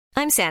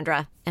I'm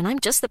Sandra, and I'm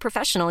just the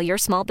professional your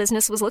small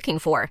business was looking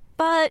for.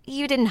 But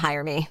you didn't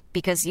hire me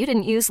because you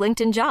didn't use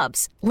LinkedIn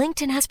Jobs.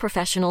 LinkedIn has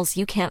professionals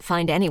you can't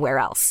find anywhere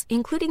else,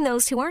 including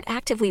those who aren't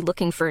actively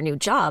looking for a new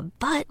job,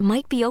 but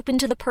might be open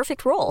to the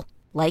perfect role,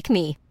 like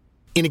me.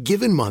 In a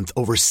given month,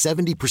 over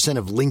 70%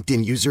 of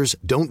LinkedIn users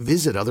don't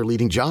visit other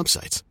leading job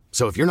sites.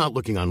 So if you're not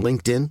looking on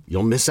LinkedIn,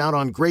 you'll miss out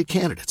on great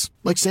candidates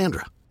like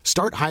Sandra.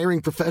 Start hiring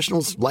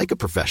professionals like a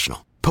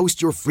professional.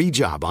 Post your free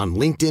job on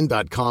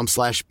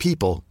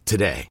linkedin.com/people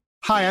today.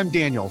 Hi, I'm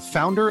Daniel,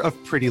 founder of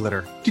Pretty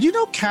Litter. Did you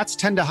know cats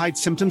tend to hide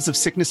symptoms of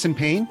sickness and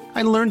pain?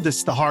 I learned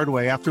this the hard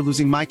way after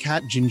losing my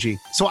cat, Gingy.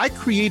 So I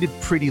created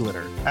Pretty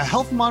Litter, a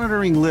health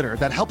monitoring litter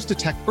that helps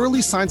detect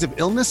early signs of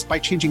illness by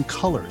changing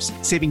colors,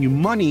 saving you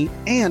money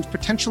and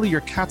potentially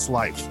your cat's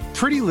life.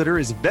 Pretty Litter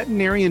is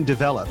veterinarian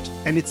developed,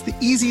 and it's the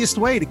easiest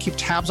way to keep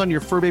tabs on your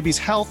fur baby's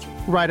health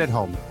right at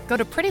home. Go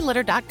to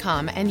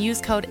prettylitter.com and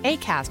use code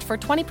ACAST for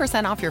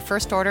 20% off your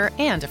first order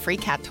and a free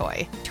cat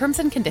toy. Terms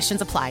and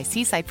conditions apply.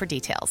 See site for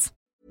details.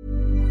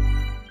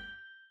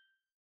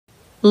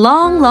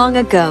 Long, long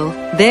ago,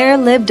 there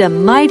lived a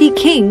mighty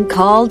king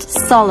called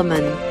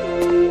Solomon.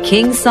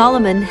 King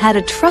Solomon had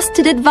a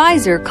trusted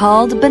advisor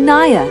called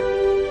Benaiah.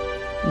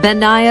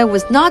 Benaiah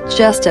was not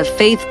just a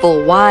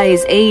faithful,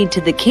 wise aide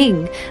to the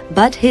king,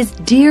 but his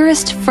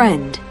dearest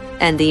friend,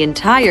 and the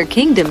entire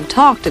kingdom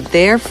talked of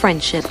their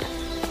friendship.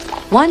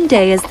 One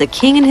day, as the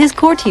king and his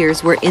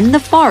courtiers were in the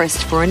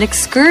forest for an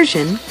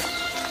excursion,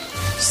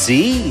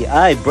 "See,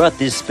 I brought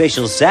this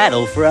special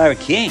saddle for our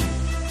king.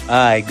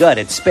 I got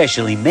it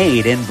specially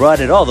made and brought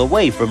it all the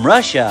way from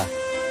Russia."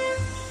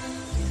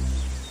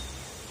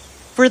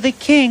 "For the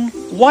king?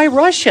 Why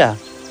Russia?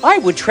 I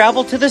would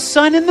travel to the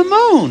sun and the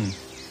moon."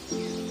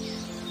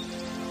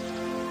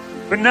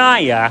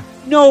 "Benaiah,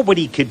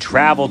 nobody could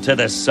travel to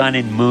the sun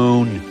and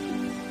moon."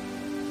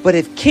 "But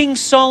if King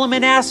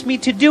Solomon asked me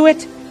to do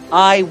it,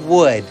 I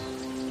would."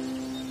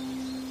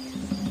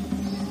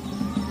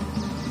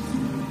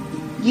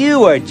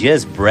 "You are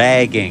just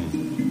bragging."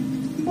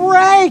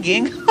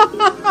 "Bragging?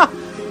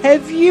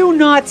 Have you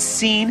not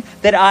seen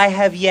that I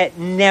have yet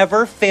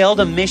never failed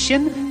a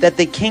mission that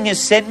the king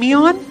has sent me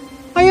on?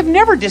 I have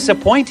never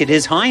disappointed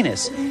His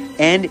Highness,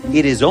 and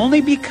it is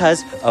only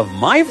because of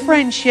my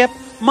friendship,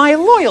 my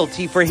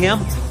loyalty for him,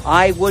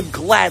 I would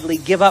gladly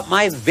give up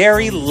my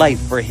very life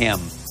for him."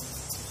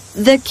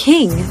 the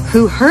king,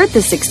 who heard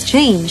this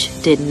exchange,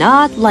 did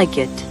not like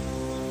it.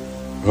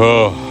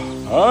 "Oh,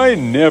 I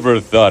never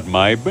thought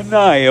my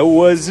Benaiah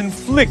was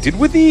inflicted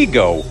with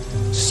ego.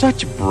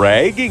 Such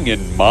bragging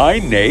in my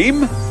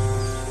name?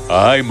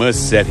 I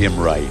must set him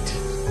right."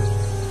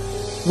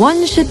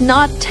 One should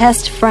not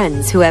test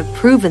friends who have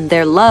proven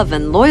their love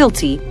and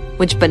loyalty,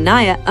 which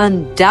Benaiah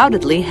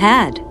undoubtedly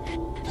had.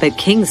 But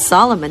King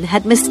Solomon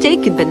had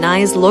mistaken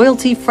Benaiah's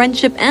loyalty,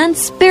 friendship, and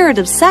spirit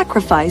of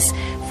sacrifice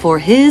for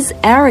his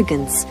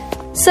arrogance.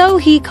 So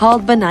he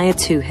called Benaiah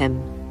to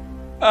him.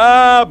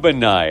 "Ah,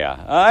 Benaiah,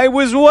 I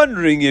was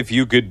wondering if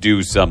you could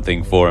do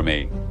something for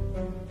me."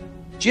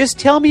 "Just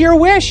tell me your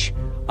wish.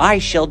 I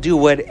shall do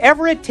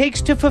whatever it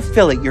takes to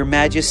fulfill it, Your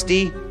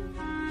Majesty."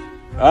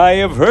 "I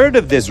have heard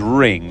of this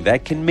ring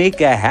that can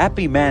make a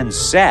happy man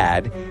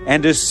sad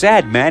and a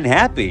sad man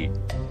happy.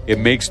 It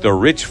makes the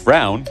rich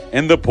frown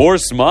and the poor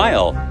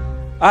smile.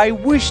 I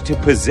wish to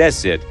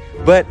possess it,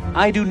 but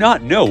I do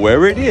not know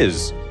where it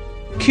is.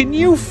 Can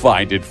you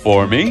find it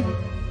for me?"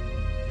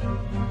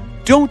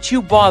 "Don't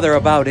you bother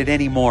about it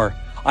anymore.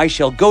 I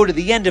shall go to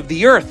the end of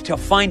the earth to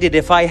find it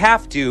if I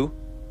have to."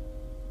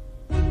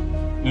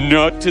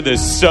 "Not to the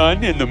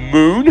sun and the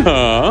moon,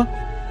 huh?"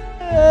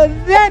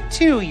 That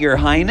too, Your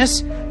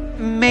Highness.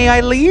 May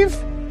I leave?"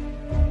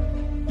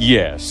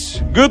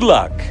 "Yes, good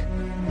luck.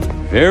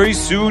 Very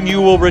soon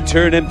you will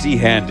return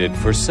empty-handed,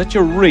 for such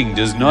a ring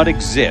does not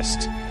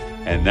exist,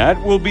 and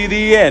that will be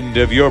the end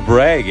of your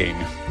bragging."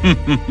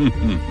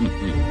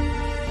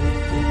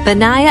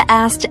 Benaiah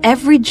asked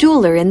every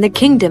jeweler in the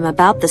kingdom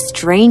about the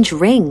strange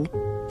ring,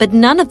 but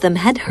none of them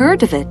had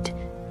heard of it.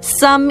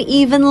 Some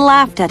even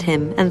laughed at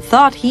him and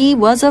thought he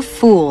was a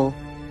fool.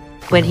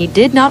 When he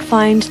did not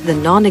find the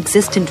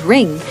non-existent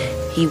ring,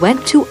 he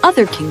went to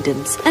other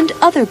kingdoms and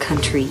other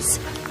countries.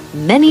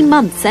 Many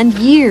months and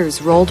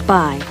years rolled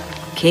by.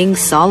 King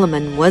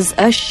Solomon was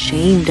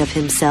ashamed of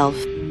himself.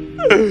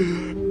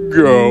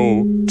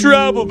 "Go,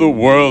 travel the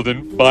world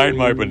and find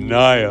my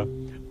Benaiah.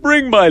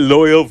 Bring my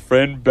loyal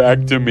friend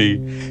back to me.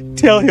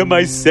 Tell him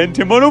I sent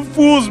him on a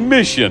fool's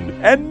mission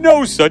and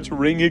no such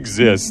ring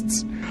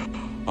exists.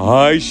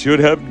 I should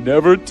have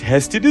never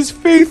tested his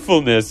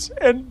faithfulness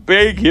and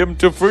beg him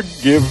to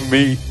forgive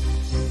me."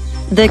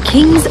 The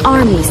king's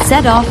army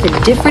set off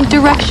in different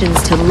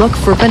directions to look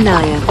for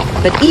Benaiah,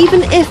 but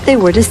even if they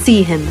were to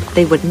see him,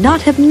 they would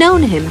not have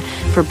known him,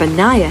 for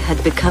Benaiah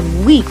had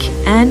become weak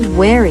and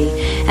wary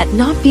at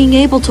not being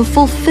able to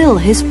fulfill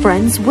his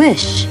friend's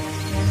wish.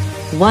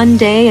 One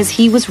day, as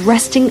he was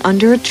resting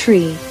under a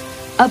tree,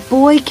 a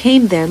boy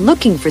came there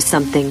looking for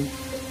something.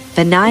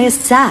 Benaiah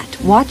sat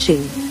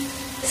watching.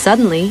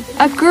 Suddenly,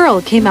 a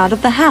girl came out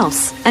of the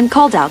house and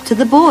called out to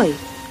the boy.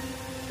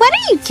 "What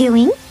are you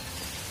doing?"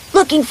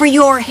 looking for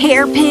your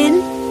hairpin?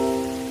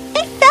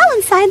 It fell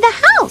inside the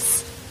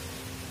house.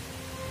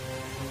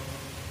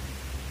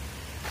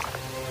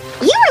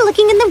 You were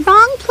looking in the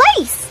wrong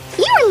place.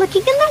 You were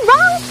looking in the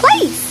wrong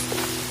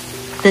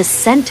place. The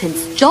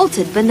sentence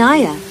jolted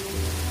Benaiah.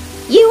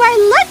 You are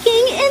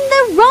looking in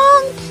the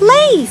wrong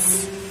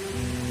place.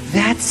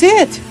 That's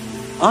it.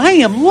 I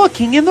am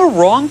looking in the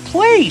wrong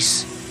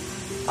place.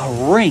 A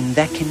ring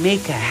that can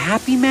make a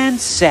happy man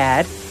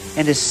sad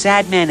and a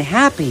sad man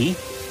happy,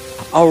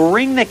 a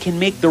ring that can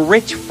make the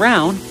rich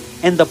frown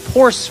and the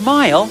poor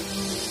smile,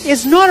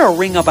 is not a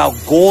ring about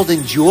gold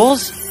and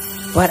jewels,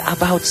 but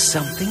about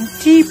something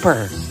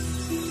deeper.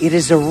 It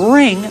is a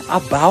ring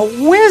about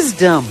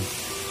wisdom.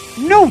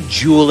 No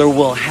jeweler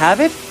will have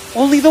it.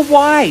 Only the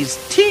wise,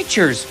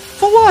 teachers,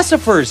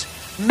 philosophers,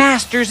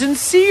 masters, and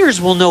seers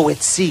will know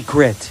its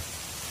secret.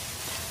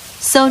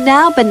 So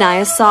now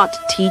Benaiah sought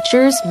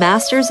teachers,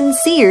 masters, and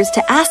seers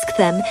to ask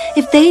them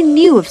if they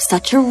knew of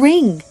such a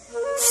ring.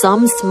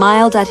 Some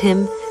smiled at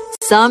him,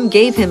 some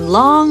gave him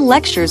long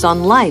lectures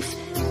on life,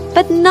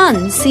 but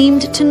none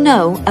seemed to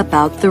know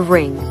about the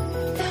ring.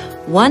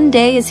 One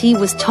day as he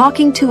was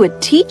talking to a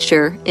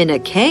teacher in a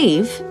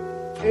cave,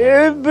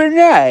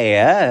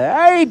 Benaiah,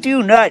 I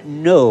do not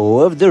know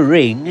of the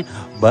ring,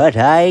 but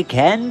I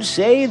can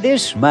say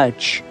this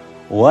much.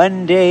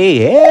 One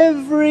day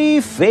every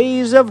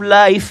phase of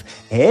life,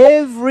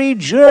 every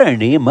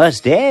journey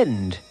must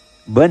end.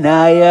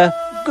 Benaiah,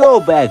 go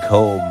back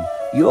home.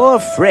 Your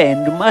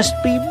friend must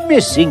be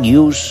missing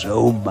you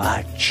so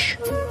much.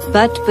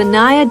 but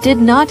Benaiah did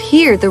not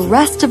hear the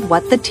rest of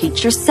what the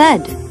teacher said.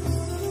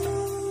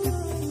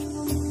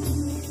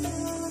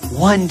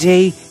 One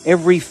day,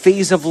 every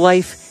phase of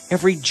life,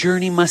 every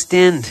journey must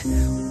end.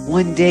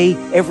 One day,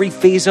 every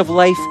phase of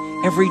life,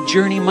 every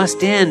journey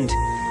must end.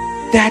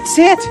 That's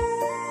it!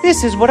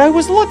 This is what I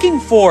was looking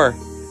for.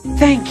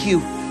 Thank you.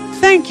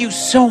 Thank you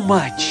so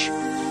much.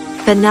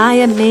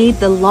 Benaiah made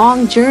the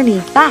long journey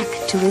back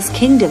to his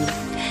kingdom.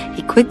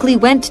 He quickly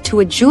went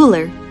to a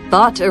jeweler,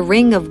 bought a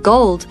ring of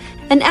gold,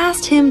 and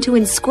asked him to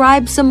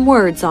inscribe some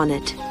words on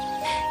it.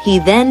 He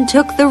then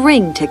took the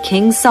ring to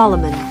King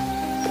Solomon.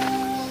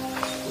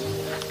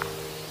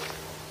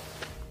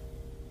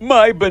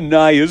 My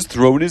Benaiah's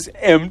throne is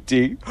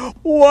empty.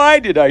 Why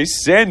did I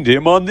send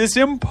him on this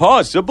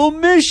impossible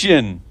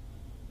mission?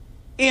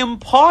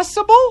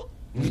 Impossible?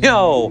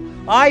 No,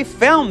 I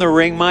found the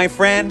ring, my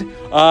friend.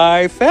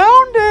 I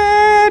found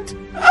it.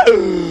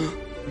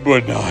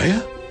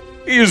 Benaiah?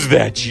 Is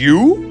that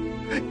you?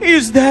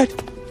 Is that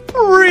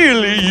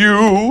really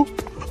you?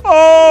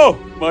 Oh,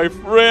 my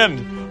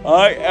friend,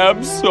 I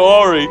am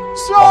sorry.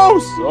 So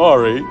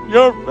sorry.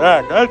 You're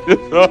back.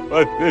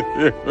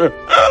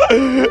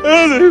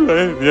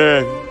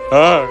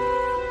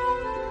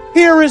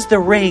 Here is the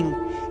ring.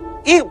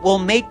 It will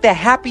make the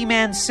happy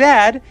man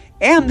sad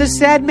and the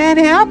sad man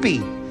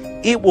happy.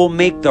 It will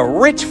make the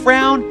rich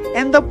frown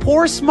and the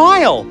poor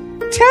smile.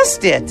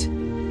 Test it.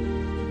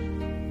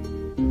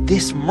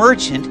 This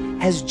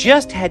merchant has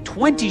just had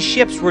 20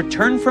 ships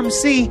return from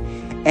sea,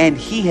 and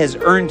he has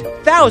earned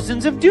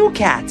thousands of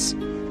ducats.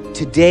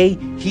 Today,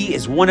 he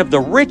is one of the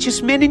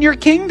richest men in your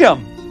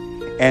kingdom.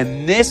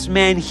 And this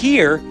man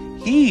here,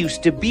 he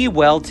used to be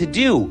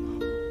well-to-do.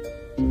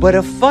 But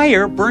a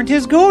fire burnt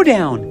his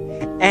go-down,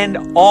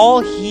 and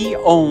all he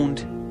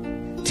owned.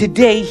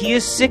 Today, he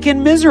is sick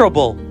and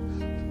miserable.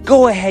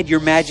 Go ahead,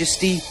 your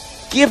majesty.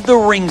 Give the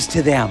rings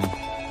to them.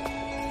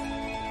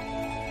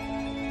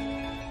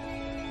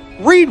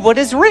 Read what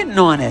is written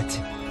on it.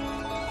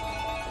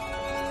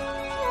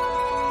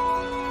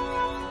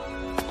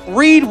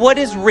 Read what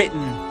is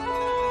written.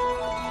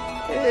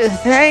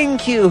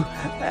 Thank you.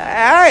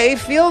 I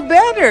feel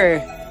better.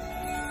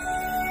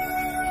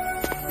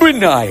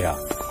 Benaiah,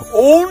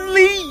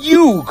 only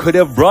you could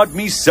have brought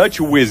me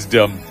such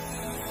wisdom.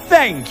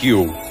 Thank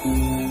you.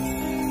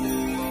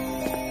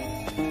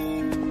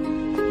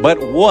 But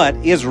what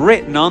is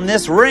written on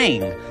this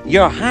ring?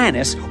 Your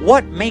Highness,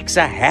 what makes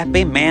a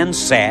happy man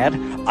sad,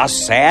 a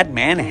sad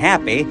man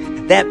happy,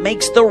 that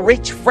makes the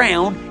rich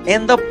frown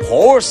and the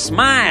poor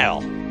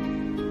smile?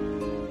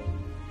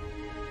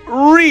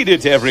 Read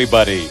it,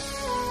 everybody.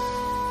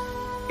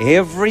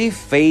 Every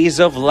phase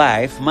of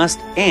life must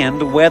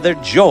end, whether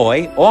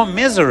joy or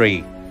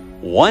misery.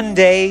 One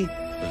day,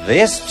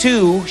 this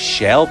too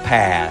shall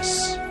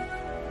pass.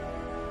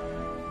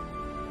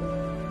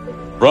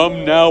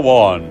 From now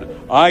on,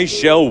 I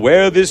shall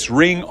wear this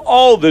ring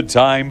all the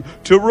time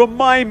to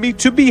remind me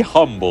to be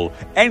humble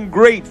and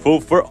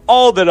grateful for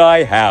all that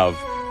I have,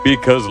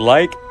 because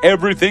like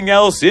everything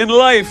else in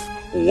life,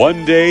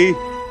 one day,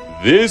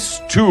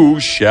 this too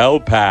shall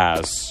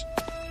pass.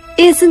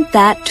 Isn't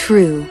that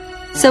true?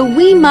 So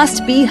we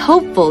must be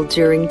hopeful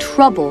during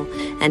trouble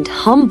and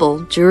humble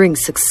during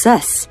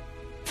success.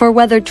 For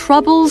whether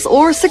troubles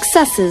or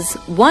successes,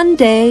 one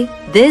day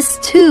this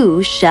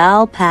too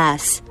shall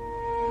pass.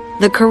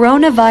 The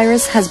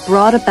coronavirus has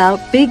brought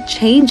about big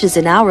changes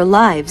in our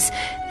lives,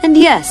 and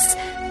yes,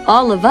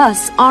 all of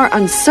us are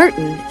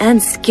uncertain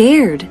and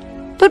scared.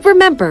 But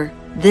remember,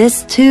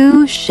 this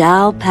too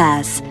shall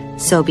pass.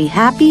 So be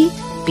happy,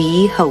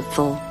 be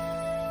hopeful.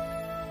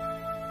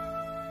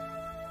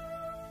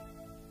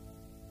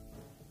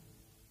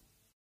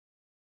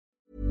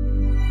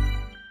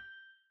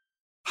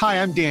 Hi,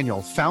 I'm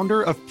Daniel,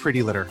 founder of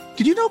Pretty Litter.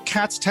 Did you know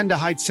cats tend to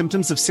hide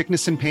symptoms of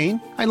sickness and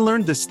pain? I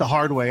learned this the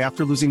hard way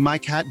after losing my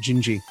cat,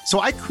 Gingy. So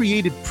I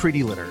created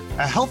Pretty Litter,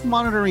 a health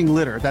monitoring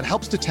litter that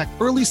helps detect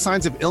early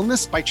signs of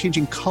illness by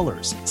changing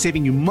colors,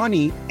 saving you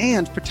money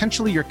and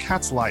potentially your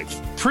cat's life.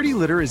 Pretty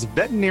Litter is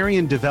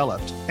veterinarian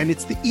developed, and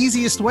it's the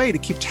easiest way to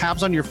keep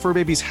tabs on your fur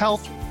baby's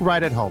health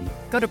right at home.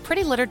 Go to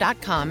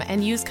prettylitter.com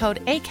and use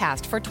code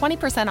ACAST for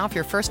 20% off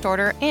your first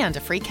order and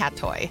a free cat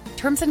toy.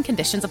 Terms and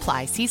conditions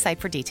apply. See site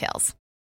for details.